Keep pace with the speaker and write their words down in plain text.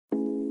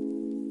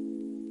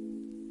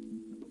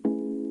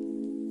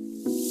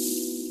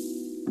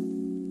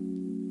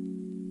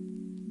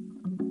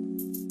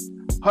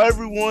Hi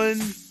everyone,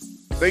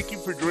 thank you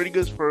for joining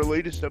us for our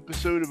latest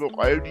episode of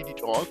Ohio DD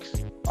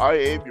Talks. I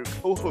am your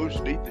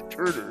co-host Nathan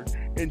Turner,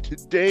 and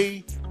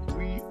today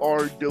we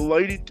are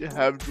delighted to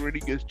have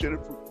joining us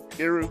Jennifer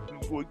Kucera,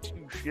 who's going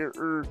to share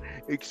her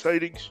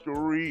exciting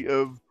story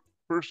of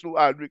personal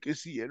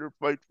advocacy and her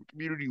fight for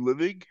community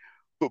living.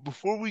 But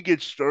before we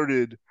get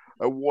started,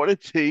 I want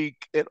to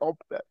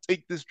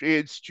take this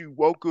chance to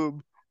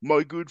welcome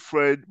my good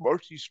friend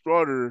Marci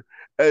Straughter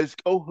as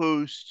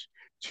co-host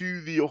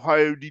to the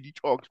Ohio DD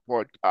Talks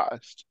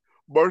podcast.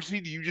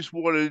 Marci, do you just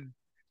want to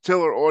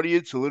tell our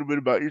audience a little bit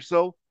about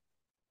yourself?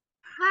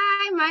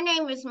 Hi, my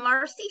name is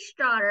Marci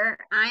Straughter.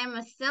 I am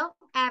a self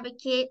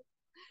advocate.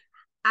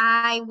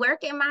 I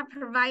work at my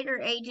provider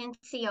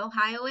agency,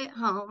 Ohio at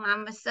Home.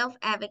 I'm a self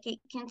advocate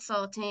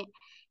consultant,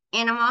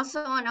 and I'm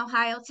also an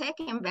Ohio Tech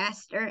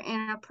ambassador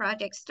and a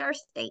Project Star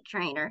State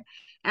trainer.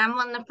 And I'm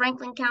on the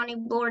Franklin County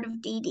Board of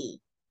DD.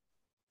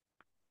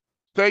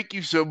 Thank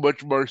you so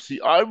much, Marci.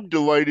 I'm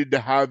delighted to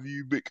have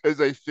you because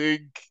I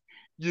think,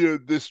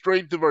 the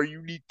strength of our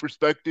unique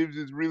perspectives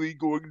is really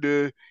going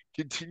to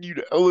continue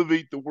to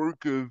elevate the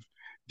work of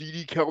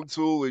DD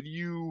Council, and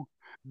you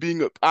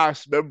being a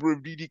past member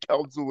of DD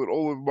Council and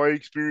all of my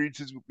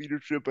experiences with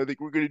leadership. I think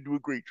we're going to do a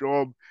great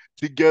job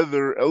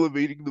together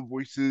elevating the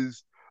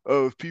voices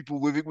of people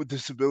living with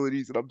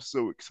disabilities, and I'm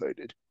so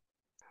excited.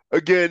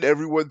 Again,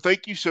 everyone,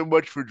 thank you so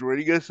much for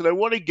joining us. And I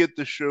want to get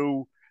the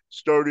show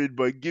started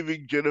by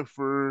giving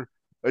Jennifer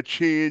a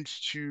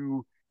chance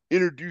to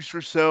introduce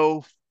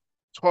herself,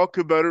 talk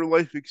about her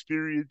life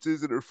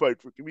experiences and her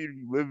fight for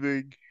community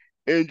living,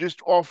 and just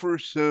offer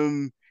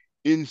some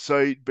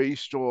insight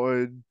based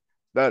on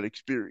that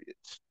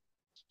experience.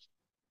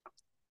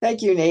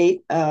 Thank you,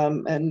 Nate.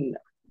 And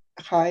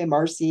hi,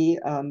 Marci.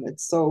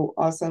 It's so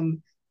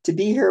awesome to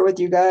be here with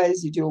you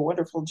guys. You do a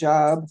wonderful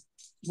job.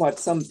 Watch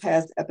some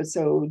past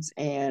episodes,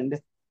 and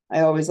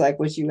I always like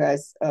what you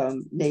guys,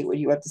 Nate, what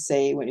you have to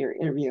say when you're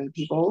interviewing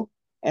people,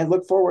 and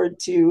look forward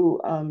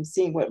to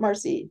seeing what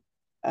Marci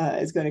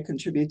is going to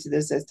contribute to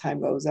this as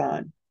time goes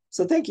on.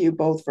 So thank you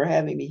both for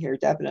having me here,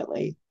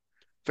 definitely.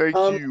 Thank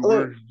you. Look,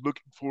 We're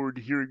looking forward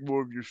to hearing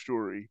more of your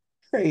story.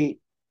 great.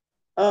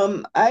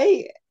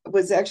 I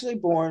was actually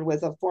born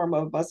with a form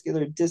of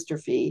muscular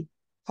dystrophy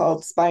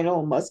called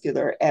spinal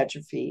muscular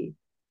atrophy.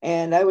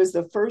 And I was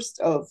the first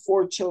of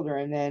four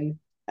children. And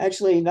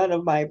actually, none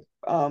of my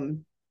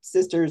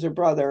sisters or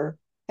brother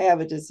have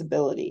a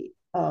disability.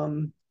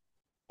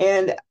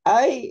 And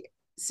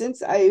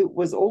since I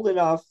was old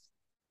enough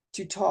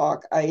to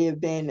talk, I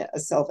have been a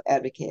self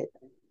advocate.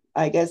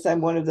 I guess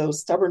I'm one of those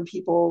stubborn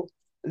people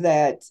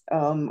that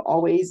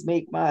always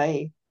make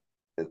my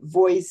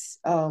voice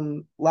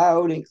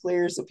loud and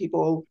clear so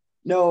people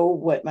know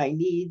what my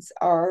needs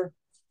are.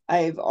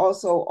 I've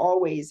also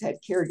always had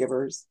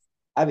caregivers.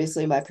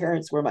 Obviously, my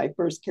parents were my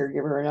first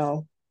caregiver, and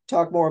I'll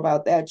talk more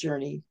about that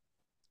journey.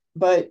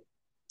 But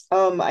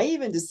I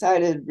even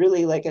decided,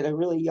 really, like at a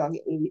really young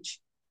age,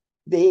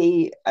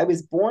 I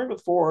was born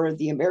before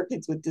the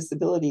Americans with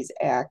Disabilities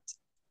Act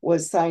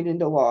was signed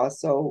into law.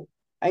 So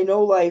I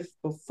know life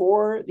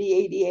before the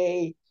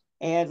ADA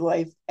and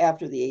life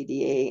after the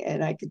ADA.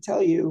 And I could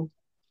tell you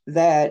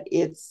that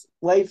it's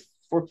life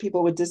for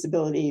people with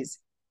disabilities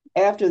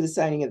after the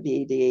signing of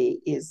the ADA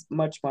is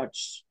much,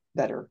 much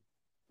better,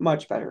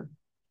 much better.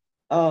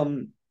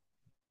 Um,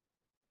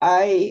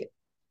 I,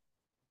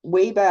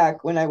 way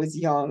back when I was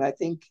young, I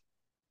think,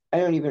 I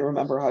don't even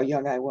remember how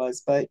young I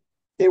was, but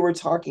they were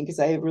talking because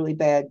I have really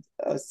bad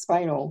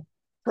spinal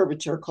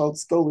curvature called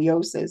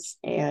scoliosis.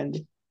 And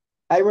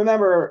I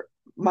remember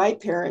my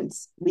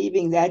parents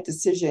leaving that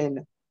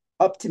decision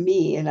up to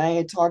me. And I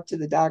had talked to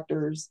the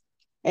doctors,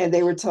 and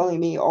they were telling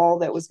me all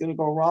that was going to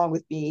go wrong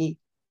with me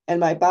and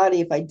my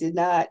body if I did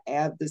not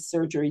have the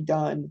surgery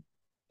done.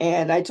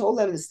 And I told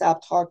them to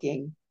stop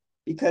talking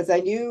because I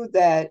knew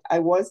that I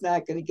was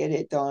not going to get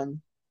it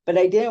done, but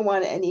I didn't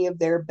want any of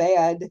their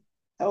bad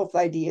health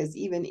ideas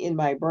even in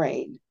my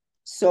brain.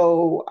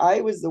 So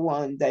I was the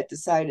one that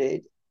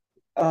decided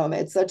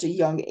at such a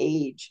young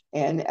age.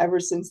 And ever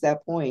since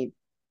that point,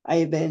 I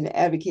have been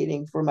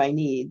advocating for my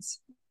needs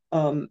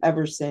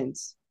ever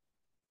since.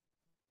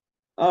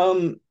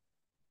 Um,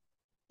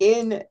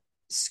 in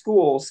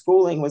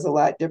schooling was a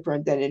lot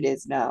different than it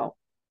is now.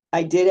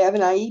 I did have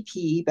an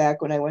IEP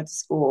back when I went to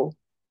school,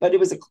 but it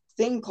was a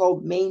thing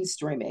called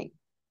mainstreaming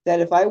that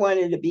if I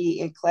wanted to be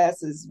in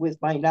classes with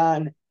my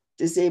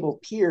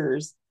non-disabled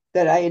peers,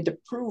 that I had to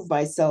prove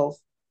myself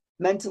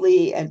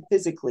mentally and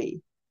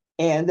physically.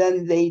 And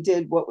then they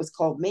did what was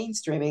called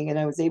mainstreaming, and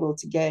I was able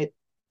to get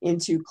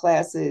into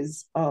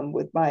classes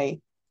with my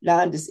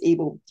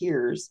non-disabled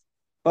peers.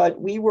 But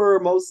we were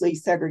mostly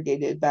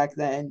segregated back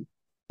then.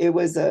 It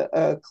was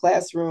a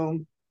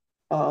classroom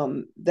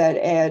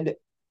that had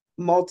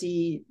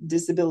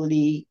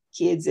multi-disability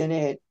kids in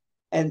it,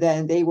 and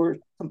then they were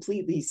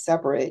completely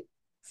separate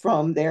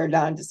from their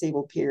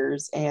non-disabled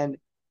peers. And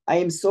I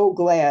am so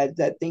glad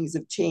that things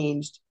have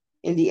changed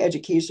in the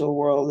educational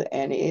world,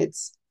 and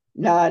it's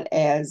not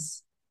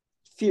as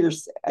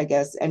fierce, I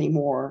guess,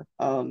 anymore.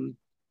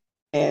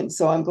 And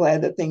so I'm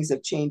glad that things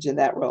have changed in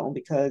that realm,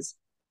 because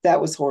that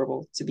was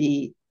horrible to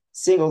be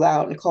singled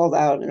out and called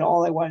out. And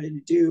all I wanted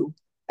to do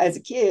as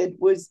a kid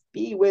was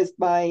be with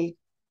my,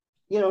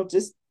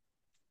 just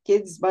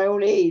kids my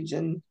own age.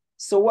 And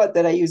so what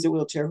that I use a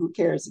wheelchair? Who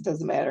cares? It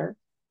doesn't matter.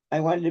 I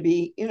wanted to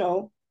be,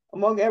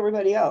 among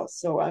everybody else.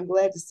 So I'm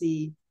glad to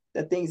see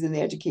that things in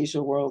the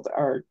educational world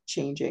are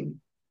changing.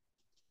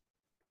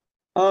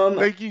 Um,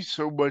 Thank you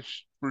so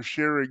much for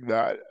sharing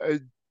that.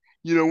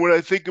 When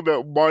I think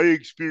about my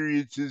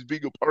experiences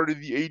being a part of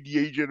the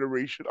ADA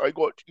generation, I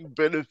got to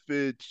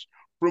benefit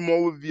from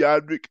all of the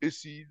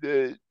advocacy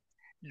that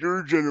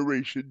your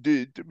generation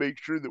did to make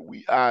sure that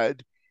we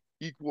had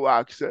equal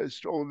access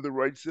to all of the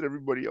rights that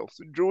everybody else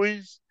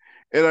enjoys.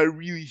 And I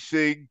really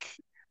think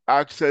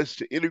access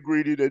to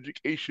integrated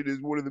education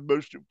is one of the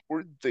most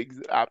important things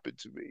that happened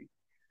to me.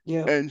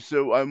 yeah. And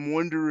so I'm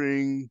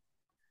wondering,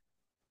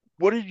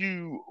 what did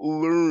you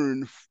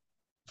learn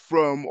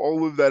from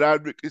all of that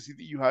advocacy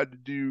that you had to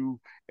do,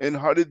 and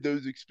how did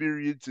those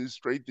experiences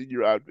strengthen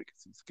your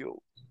advocacy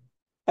skills?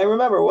 I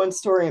remember one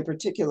story in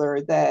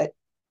particular that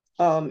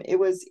it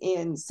was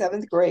in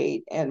seventh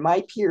grade, and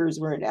my peers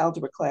were in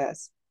algebra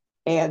class,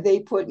 and they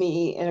put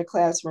me in a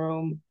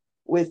classroom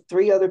with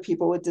three other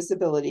people with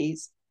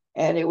disabilities,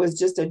 and it was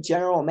just a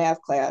general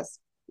math class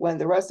when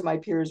the rest of my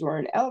peers were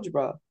in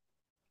algebra.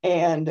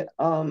 And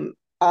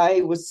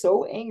I was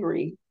so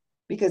angry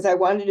because I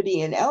wanted to be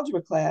in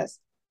algebra class.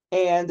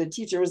 And the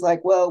teacher was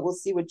like, well, we'll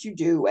see what you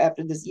do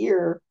after this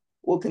year.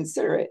 We'll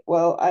consider it.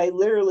 Well, I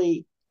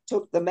literally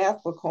took the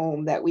math book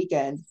home that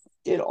weekend,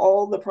 did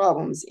all the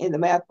problems in the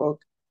math book,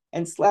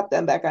 and slapped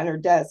them back on her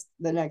desk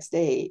the next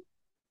day.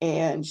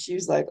 And she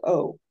was like,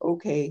 oh,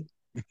 okay.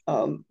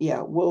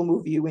 Yeah, we'll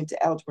move you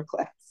into algebra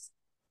class.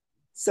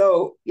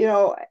 So,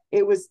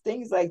 it was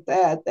things like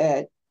that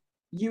that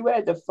you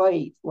had to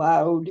fight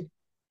loud.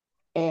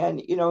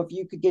 And, if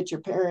you could get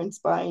your parents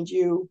behind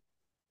you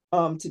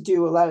to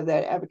do a lot of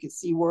that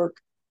advocacy work.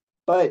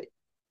 But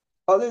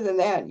other than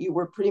that, you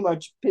were pretty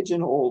much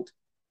pigeonholed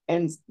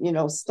and,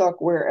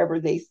 stuck wherever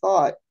they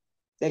thought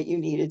that you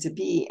needed to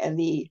be. And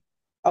the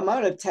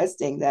amount of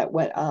testing that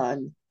went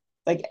on,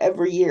 like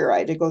every year, I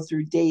had to go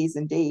through days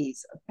and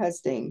days of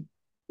testing,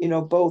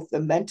 both the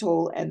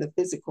mental and the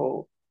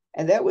physical.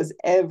 And that was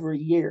every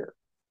year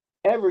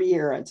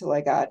until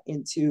I got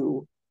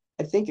into,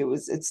 I think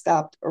it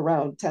stopped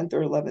around 10th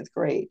or 11th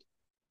grade.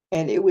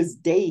 And it was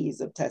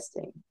days of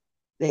testing.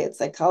 They had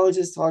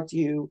psychologists talk to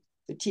you,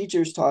 the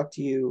teachers talk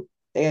to you.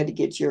 They had to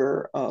get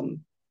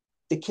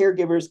the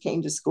caregivers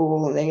came to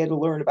school and they had to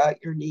learn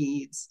about your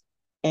needs.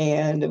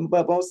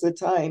 But most of the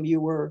time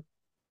you were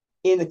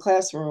in the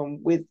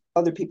classroom with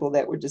other people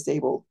that were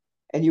disabled,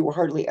 and you were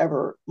hardly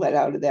ever let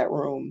out of that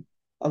room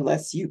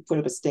unless you put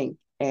up a stink.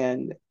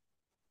 And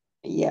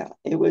yeah,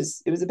 it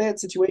was a bad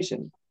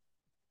situation.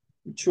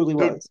 It truly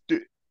So,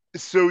 was.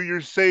 so you're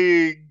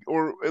saying,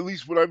 or at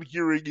least what I'm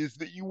hearing, is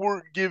that you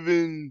weren't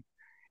given,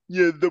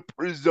 the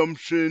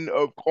presumption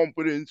of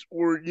competence,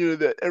 or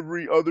that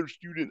every other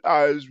student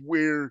has,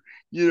 where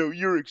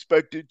you're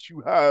expected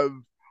to have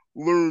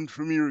learned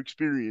from your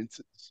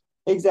experiences.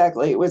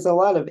 Exactly. It was a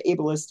lot of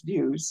ableist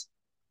views,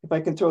 if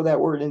I can throw that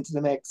word into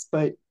the mix.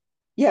 But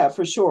yeah,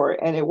 for sure.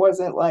 And it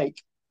wasn't like,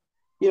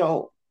 you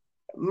know,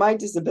 my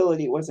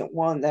disability wasn't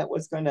one that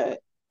was going to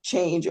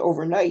change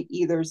overnight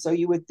either. So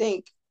you would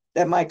think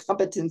that my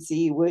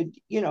competency would,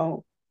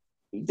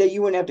 that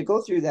you wouldn't have to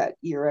go through that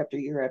year after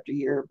year after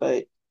year.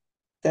 But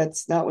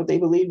that's not what they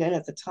believed in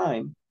at the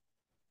time.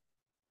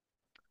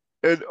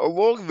 And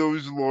along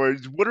those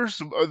lines, what are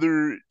some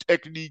other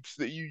techniques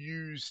that you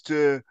use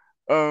to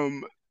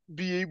um,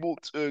 be able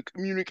to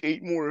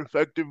communicate more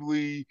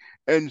effectively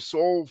and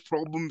solve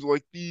problems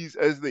like these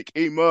as they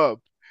came up,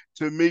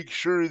 to make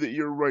sure that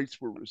your rights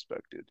were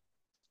respected?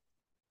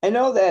 I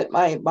know that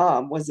my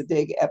mom was a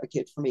big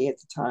advocate for me at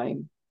the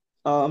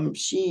time.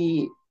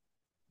 She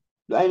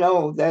I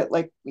know that,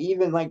 like,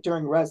 even like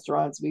during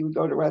restaurants, we would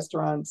go to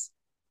restaurants,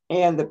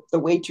 and the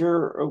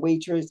waiter or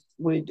waitress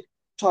would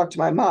talk to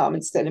my mom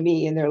instead of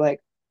me, and they're like,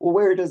 well,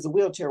 where does the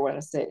wheelchair want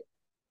to sit?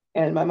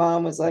 And my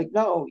mom was like,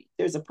 no,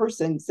 there's a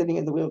person sitting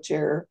in the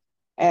wheelchair.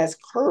 Ask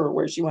her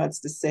where she wants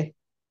to sit.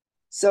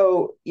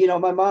 So,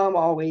 my mom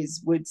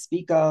always would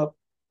speak up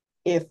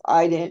if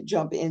I didn't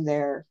jump in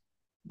there.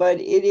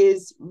 But it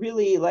is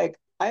really like,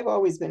 I've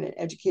always been an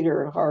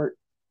educator at heart.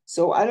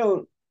 So I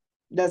don't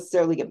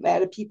necessarily get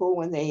mad at people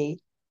when they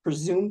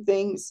presume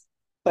things,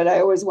 but I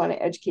always want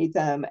to educate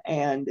them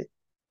and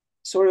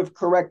sort of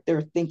correct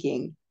their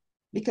thinking,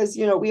 because,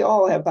 we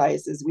all have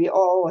biases. We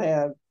all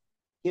have,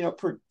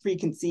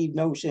 preconceived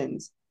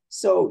notions.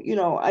 So,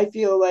 I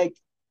feel like,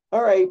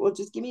 all right, well,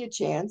 just give me a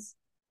chance,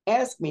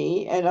 ask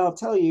me, and I'll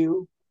tell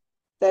you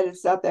that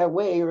it's not that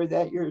way, or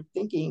that your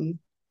thinking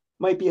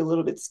might be a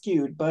little bit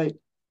skewed. But,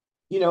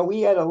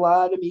 we had a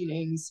lot of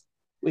meetings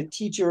with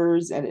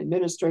teachers and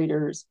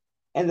administrators.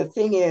 And the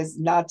thing is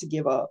not to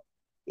give up.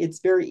 It's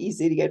very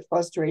easy to get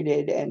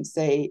frustrated and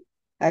say,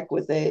 heck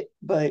with it.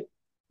 But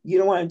you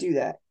don't want to do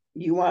that.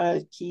 You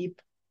want to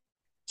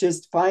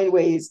just find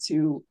ways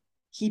to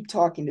keep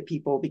talking to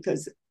people,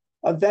 because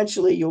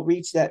eventually you'll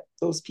reach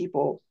those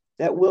people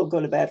that will go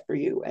to bat for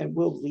you and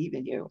will believe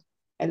in you.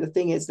 And the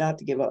thing is not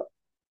to give up.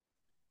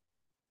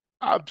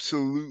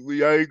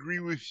 Absolutely. I agree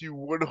with you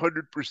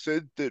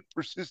 100% that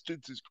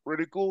persistence is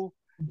critical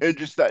and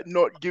just that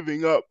not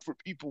giving up for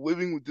people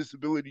living with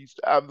disabilities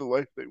to have the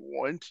life they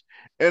want.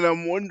 And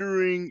I'm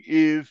wondering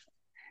if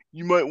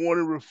you might want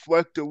to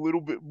reflect a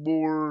little bit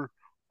more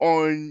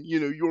on,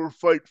 your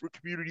fight for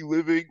community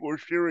living or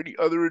share any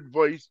other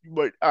advice you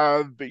might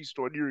have based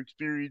on your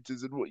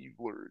experiences and what you've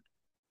learned.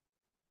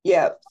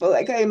 Yeah, but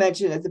like I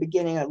mentioned at the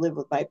beginning, I lived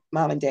with my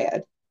mom and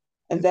dad.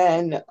 And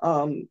then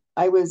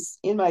I was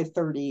in my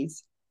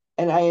 30s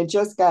and I had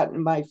just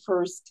gotten my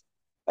first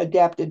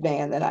adapted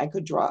van that I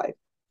could drive.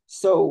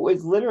 So it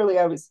was literally,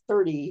 I was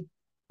 30,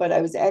 but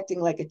I was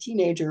acting like a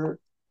teenager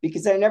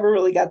because I never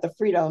really got the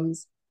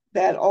freedoms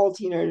that all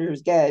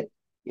teenagers get,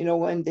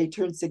 when they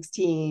turn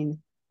 16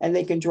 and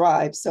they can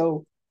drive.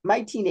 So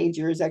my teenage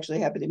years actually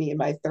happened to me in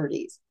my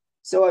 30s.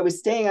 So I was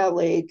staying out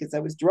late because I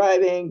was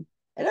driving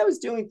and I was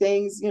doing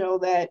things,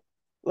 that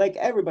like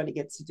everybody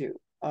gets to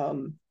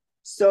do.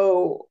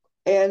 So,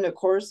 and of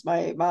course,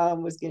 my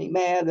mom was getting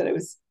mad that I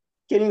was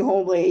getting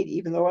home late,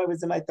 even though I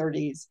was in my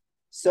 30s.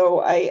 So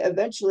I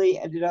eventually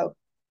ended up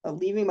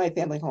leaving my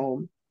family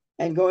home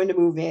and going to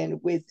move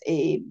in with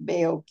a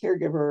male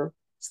caregiver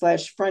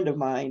slash friend of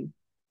mine,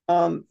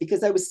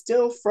 because I was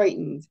still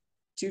frightened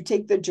to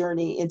take the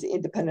journey into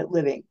independent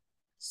living.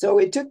 So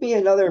it took me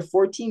another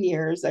 14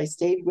 years. I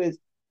stayed with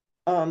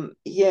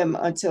him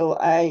until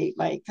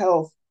my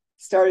health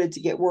started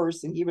to get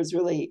worse and he was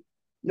really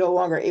no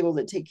longer able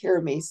to take care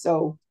of me.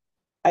 So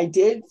I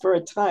did for a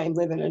time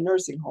live in a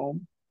nursing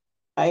home.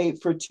 I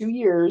for 2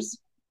 years,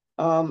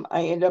 I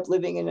ended up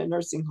living in a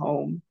nursing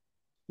home.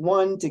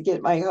 One, to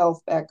get my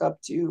health back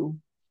up to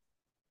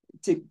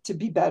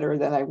be better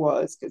than I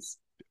was, because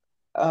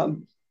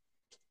um,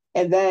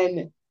 and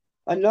then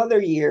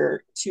another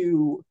year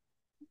to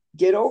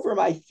get over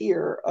my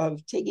fear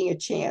of taking a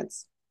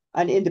chance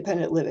on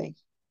independent living.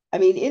 I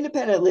mean,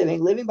 independent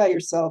living, living by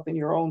yourself in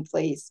your own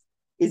place,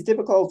 is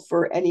difficult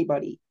for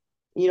anybody.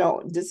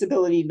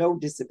 Disability, no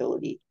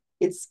disability.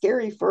 It's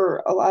scary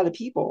for a lot of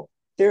people.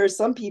 There are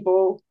some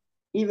people,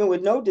 even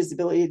with no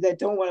disability, that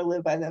don't want to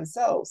live by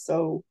themselves.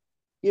 So,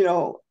 you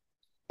know,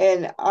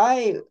 and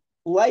I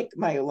like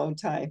my alone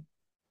time.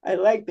 I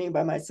like being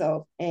by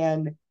myself.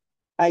 And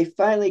I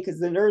finally, because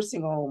the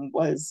nursing home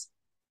was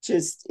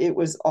just, it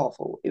was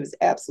awful. It was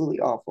absolutely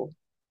awful.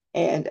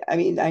 And I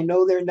mean, I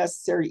know they're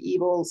necessary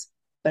evils,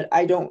 but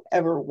I don't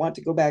ever want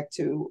to go back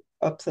to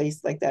a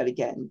place like that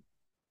again.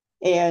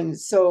 And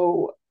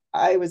so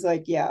I was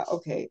like, yeah,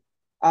 okay,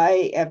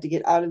 I have to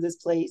get out of this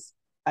place.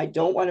 I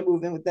don't want to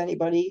move in with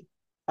anybody.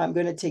 I'm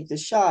going to take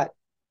this shot.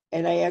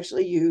 And I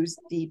actually used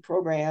the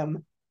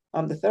program,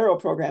 the federal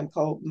program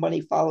called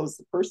Money Follows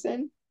the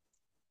Person,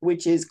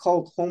 which is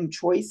called Home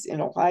Choice in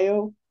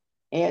Ohio.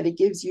 And it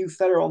gives you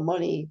federal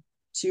money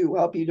to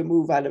help you to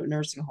move out of a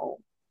nursing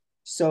home.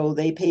 So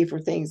they pay for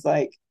things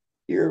like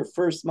your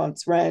first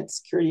month's rent,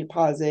 security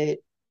deposit.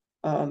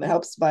 It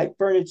helps buy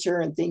furniture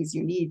and things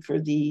you need for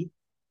the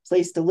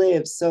place to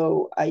live.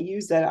 So I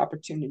used that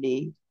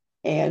opportunity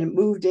and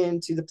moved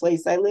into the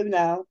place I live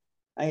now.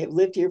 I have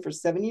lived here for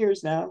 7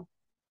 years now.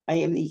 I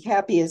am the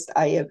happiest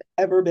I have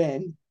ever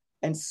been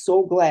and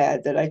so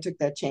glad that I took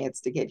that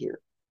chance to get here.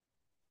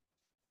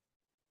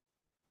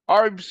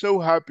 I'm so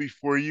happy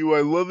for you.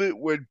 I love it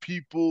when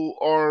people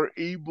are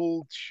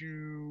able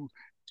to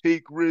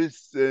take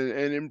risks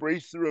and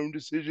embrace their own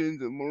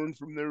decisions and learn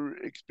from their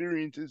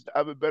experiences to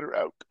have a better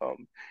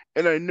outcome.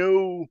 And I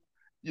know,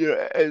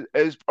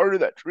 as part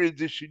of that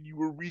transition, you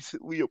were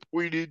recently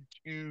appointed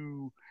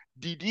to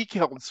DD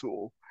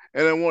Council.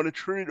 And I want to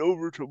turn it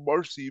over to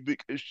Marci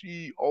because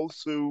she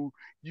also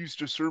used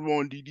to serve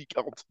on DD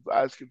Council to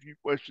ask a few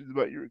questions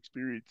about your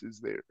experiences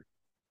there.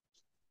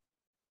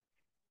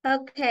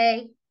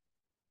 Okay.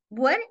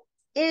 What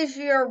is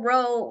your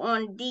role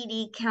on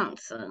DD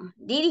Council?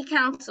 DD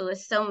Council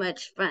is so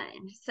much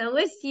fun. So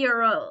what's your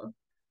role?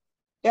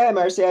 Yeah,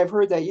 Marcy, I've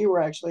heard that you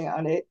were actually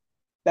on it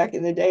back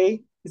in the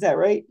day. Is that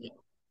right?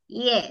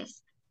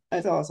 Yes.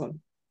 That's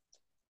awesome.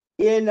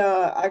 In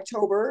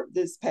October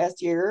this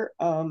past year,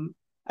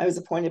 I was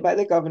appointed by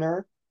the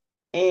governor.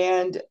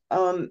 And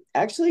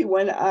actually,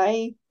 when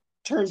I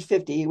turned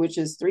 50, which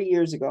is 3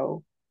 years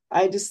ago,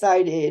 I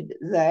decided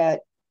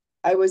that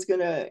I was going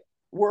to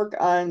work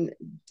on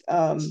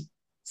um,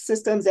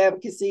 systems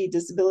advocacy,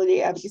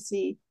 disability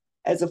advocacy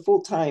as a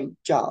full time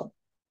job,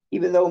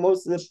 even though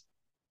most of the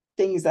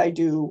things I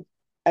do,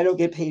 I don't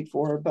get paid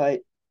for, but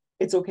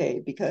it's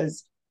okay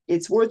because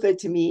it's worth it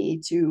to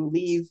me to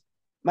leave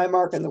my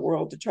mark on the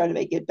world to try to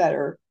make it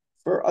better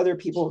for other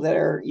people that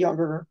are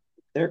younger,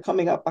 that are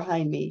coming up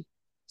behind me.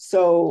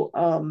 So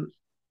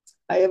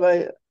I have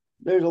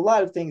there's a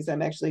lot of things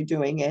I'm actually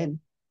doing, and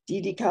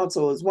DD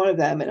Council is one of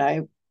them. And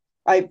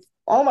I,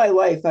 all my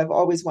life, I've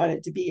always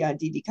wanted to be on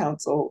DD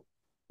Council,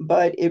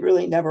 but it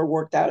really never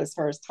worked out as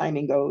far as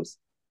timing goes.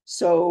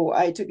 So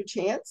I took a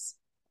chance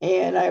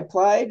and I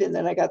applied, and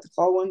then I got the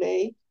call one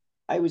day,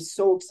 I was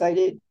so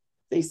excited.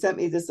 They sent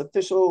me this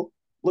official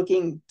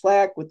looking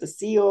plaque with the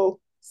seal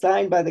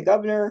signed by the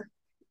governor.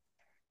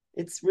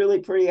 It's really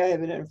pretty. I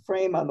have it in a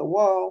frame on the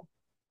wall.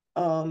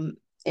 Um,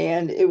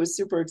 and it was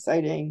super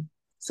exciting.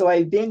 So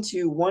I've been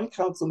to one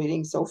council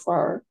meeting so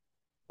far.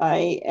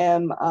 I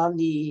am on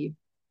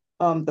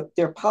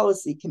their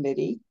policy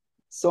committee.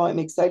 So I'm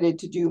excited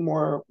to do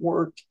more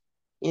work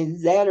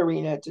in that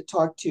arena to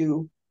talk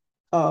to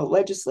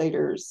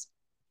legislators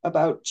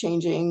about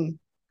changing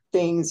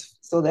things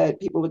so that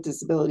people with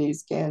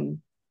disabilities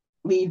can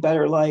lead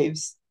better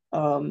lives.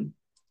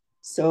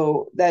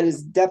 So that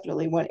is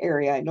definitely one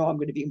area I know I'm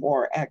going to be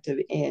more active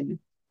in.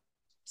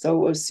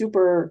 So it was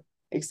super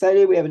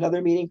excited. We have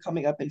another meeting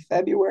coming up in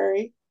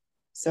February.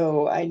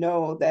 So I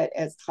know that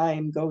as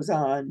time goes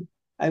on,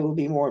 I will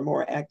be more and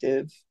more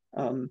active,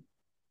 on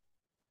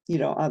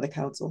the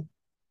council.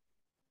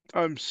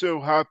 I'm so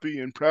happy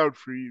and proud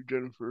for you,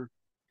 Jennifer.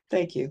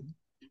 Thank you.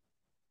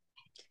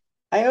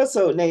 I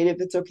also, Nate, if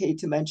it's okay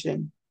to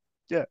mention,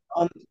 Yeah,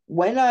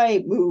 when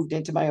I moved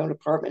into my own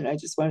apartment, I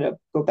just wanted to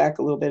go back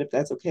a little bit, if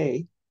that's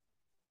okay.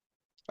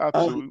 Um,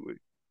 absolutely.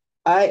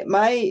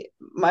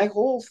 my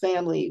whole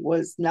family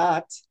was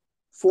not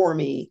for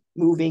me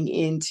moving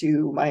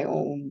into my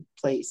own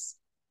place.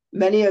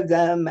 Many of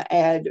them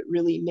had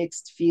really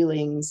mixed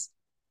feelings,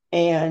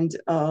 and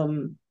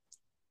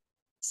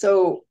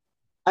so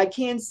I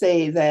can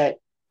say that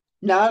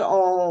not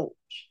all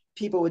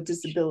people with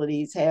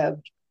disabilities have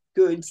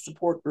good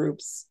support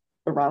groups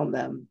around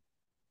them.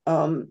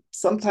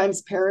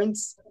 Sometimes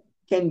parents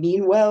can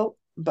mean well,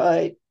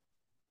 but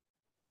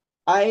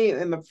I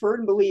am a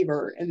firm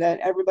believer in that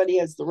everybody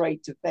has the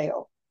right to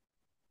fail,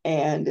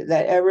 and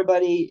that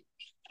everybody,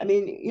 I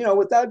mean,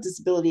 without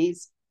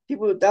disabilities,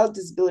 people without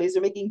disabilities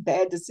are making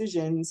bad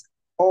decisions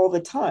all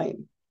the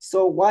time.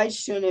 So why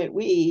shouldn't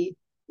we,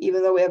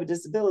 even though we have a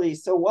disability,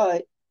 so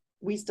what?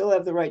 We still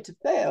have the right to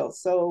fail.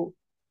 So,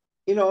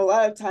 a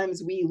lot of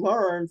times we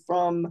learn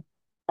from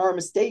our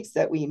mistakes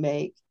that we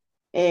make.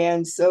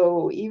 And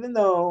so even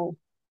though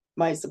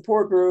my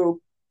support group,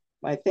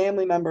 my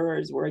family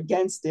members were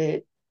against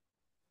it,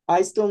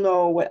 I still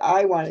know what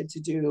I wanted to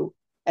do.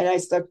 And I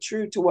stuck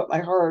true to what my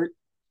heart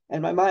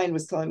and my mind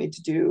was telling me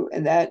to do.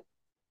 And that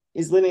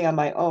is living on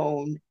my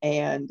own.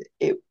 And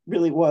it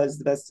really was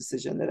the best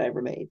decision that I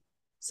ever made.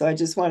 So I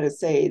just want to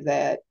say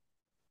that,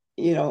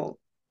 you know,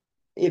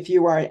 if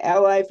you are an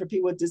ally for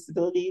people with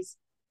disabilities,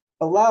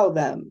 allow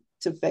them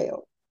to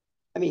fail.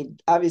 I mean,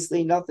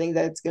 obviously, nothing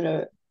that's going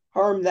to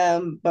harm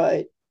them,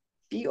 but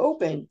be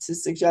open to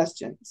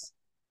suggestions.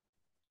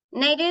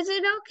 Nate, is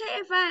it okay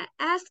if I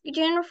ask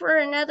Jennifer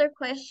another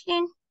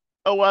question?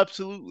 Oh,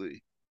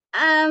 absolutely.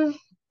 Um,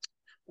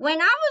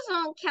 when I was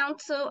on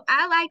council,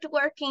 I liked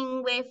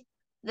working with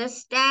the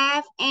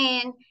staff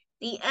and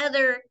the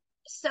other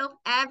self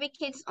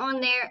advocates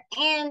on there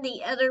and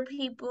the other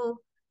people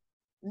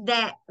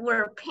that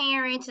were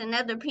parents and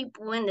other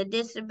people in the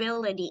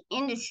disability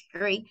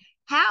industry.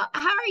 How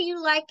are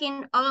you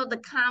liking all the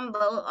combo,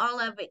 all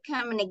of it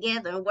coming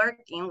together and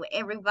working with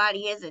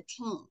everybody as a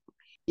team?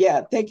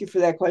 Yeah, thank you for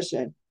that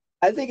question.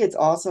 I think it's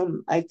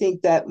awesome. I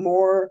think that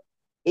more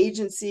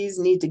agencies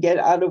need to get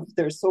out of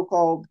their so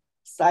called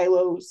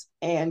silos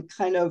and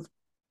kind of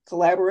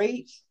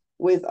collaborate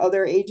with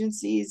other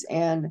agencies.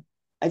 And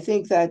I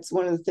think that's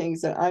one of the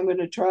things that I'm going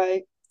to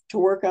try to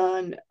work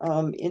on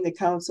in the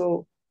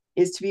council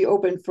is to be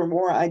open for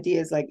more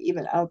ideas, like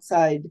even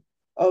outside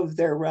of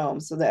their realm,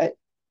 so that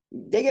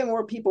they get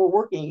more people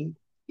working,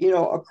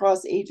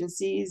 across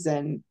agencies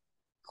and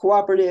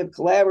cooperative,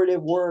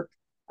 collaborative work.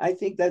 I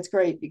think that's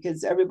great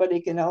because everybody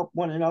can help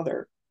one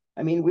another.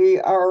 I mean, we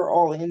are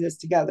all in this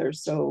together,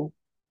 so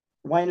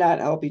why not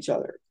help each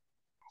other?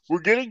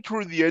 We're getting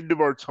toward the end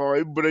of our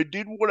time, but I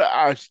did want to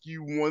ask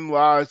you one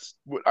last,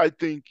 what I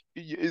think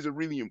is a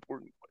really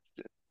important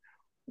question.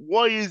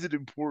 Why is it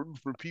important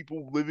for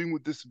people living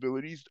with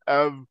disabilities to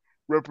have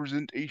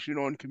representation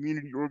on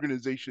community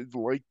organizations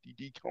like the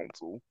D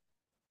Council?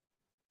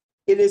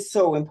 It is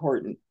so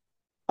important.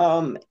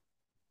 Um,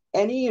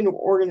 any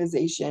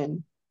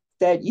organization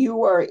that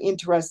you are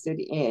interested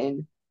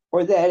in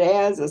or that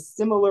has a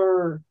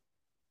similar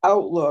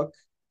outlook,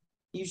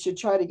 you should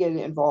try to get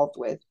involved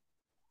with.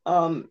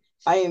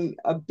 I am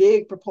a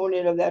big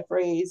proponent of that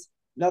phrase,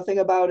 nothing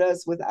about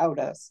us without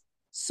us.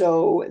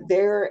 So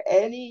there,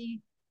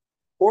 any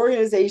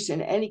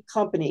organization, any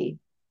company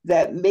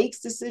that makes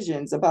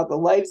decisions about the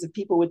lives of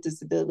people with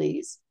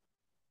disabilities,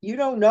 you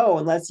don't know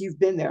unless you've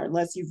been there,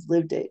 unless you've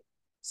lived it.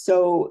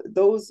 So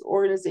those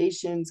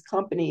organizations,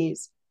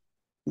 companies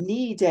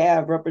need to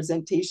have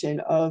representation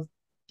of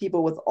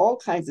people with all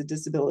kinds of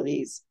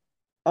disabilities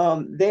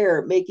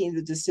there making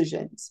the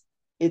decisions.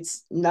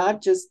 It's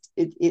not just,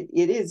 it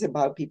is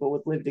about people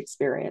with lived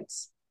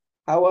experience.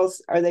 How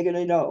else are they going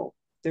to know?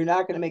 They're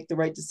not going to make the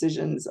right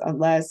decisions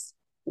unless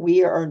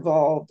we are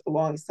involved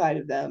alongside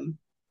of them,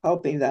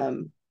 helping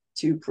them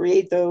to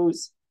create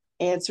those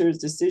answers,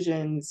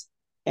 decisions,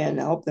 and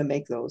help them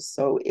make those.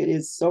 So it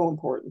is so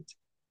important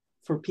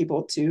for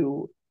people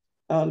to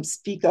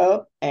speak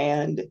up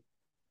and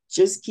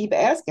just keep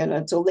asking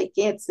until they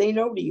can't say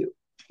no to you.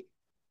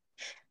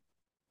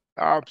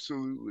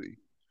 Absolutely.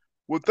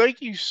 Well,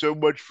 thank you so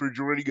much for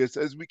joining us.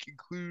 As we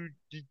conclude,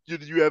 do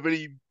you have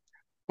any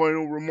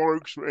final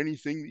remarks or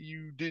anything that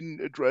you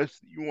didn't address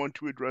that you want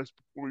to address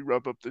before we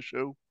wrap up the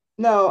show?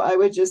 No, I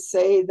would just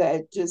say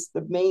that just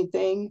the main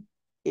thing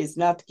is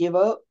not to give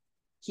up.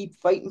 Keep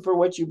fighting for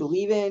what you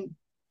believe in,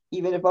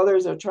 even if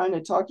others are trying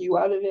to talk you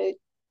out of it.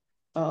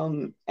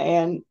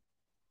 And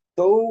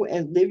go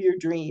and live your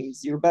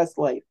dreams, your best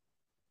life.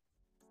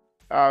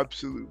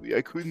 Absolutely.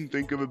 I couldn't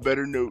think of a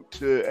better note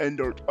to end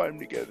our time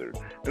together.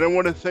 And I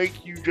want to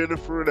thank you,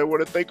 Jennifer, and I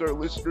want to thank our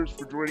listeners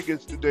for joining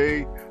us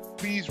today.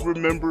 Please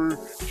remember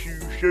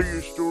to share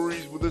your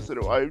stories with us at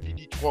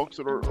ODDC Talks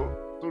on our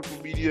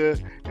social media,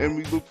 and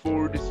we look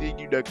forward to seeing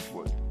you next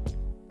month.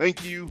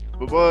 Thank you.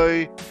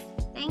 Bye-bye.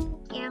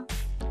 Thank you.